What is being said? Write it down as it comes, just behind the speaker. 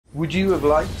Would you have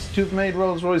liked to have made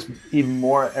Rolls-Royce even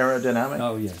more aerodynamic?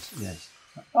 Oh, yes, yes.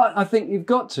 I think you've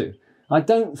got to. I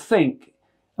don't think,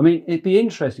 I mean, it'd be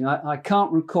interesting. I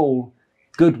can't recall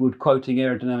Goodwood quoting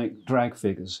aerodynamic drag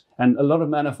figures, and a lot of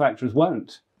manufacturers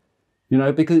won't, you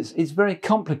know, because it's very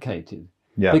complicated.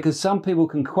 Yeah. Because some people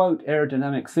can quote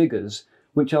aerodynamic figures,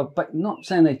 which are not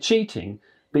saying they're cheating,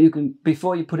 but you can,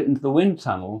 before you put it into the wind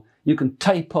tunnel, you can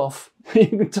tape off, you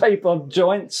can tape off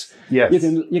joints. Yes.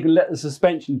 You can let the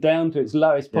suspension down to its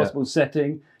lowest possible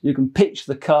setting. You can pitch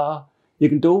the car. You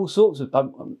can do all sorts of.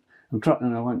 I'm trying.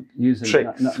 And I won't use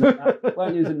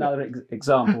won't use another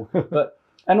example. But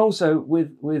and also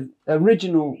with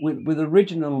original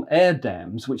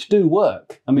Airdams, which do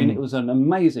work. I mean, it was an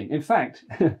amazing. In fact,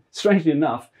 strangely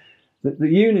enough, the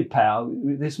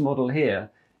Unipower, this model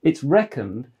here, it's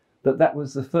reckoned that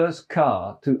was the first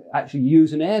car to actually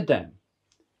use an Airdam.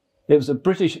 It was a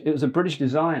British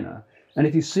designer, and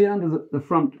if you see under the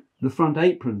front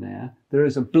apron there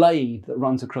is a blade that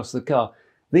runs across the car.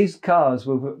 These cars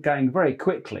were going very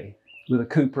quickly with a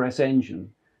Cooper S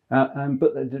engine,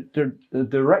 but the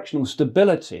directional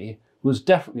stability was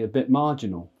definitely a bit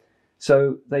marginal.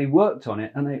 So they worked on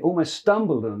it, and they almost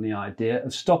stumbled on the idea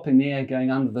of stopping the air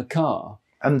going under the car.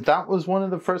 And that was one of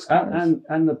the first cars.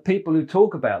 And the people who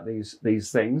talk about these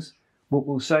things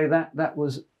will say that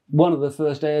was one of the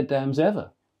first Airdams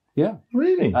ever. Yeah.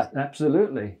 Really?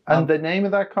 Absolutely. And the name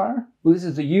of that car? Well, this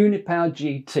is the Unipower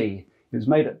GT. It was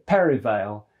made at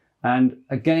Perivale. And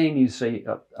again, you see,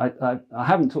 I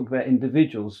haven't talked about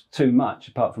individuals too much,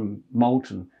 apart from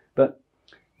Moulton. But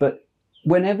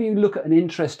whenever you look at an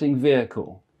interesting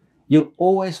vehicle, you'll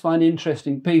always find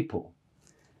interesting people.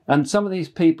 And some of these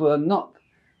people are not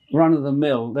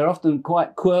run-of-the-mill. They're often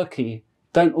quite quirky,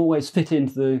 don't always fit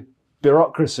into the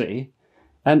bureaucracy.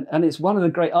 And it's one of the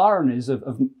great ironies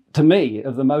to me,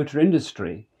 of the motor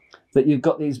industry, that you've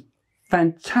got these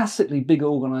fantastically big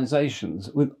organisations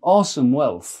with awesome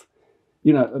wealth,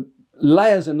 you know,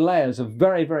 layers and layers of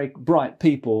very, very bright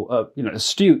people, you know,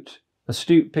 astute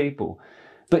people.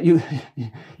 But you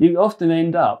often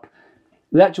end up,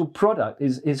 the actual product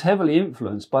is heavily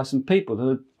influenced by some people who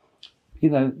are, you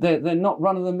know, they're not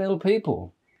run-of-the-mill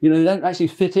people. You know, they don't actually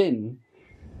fit in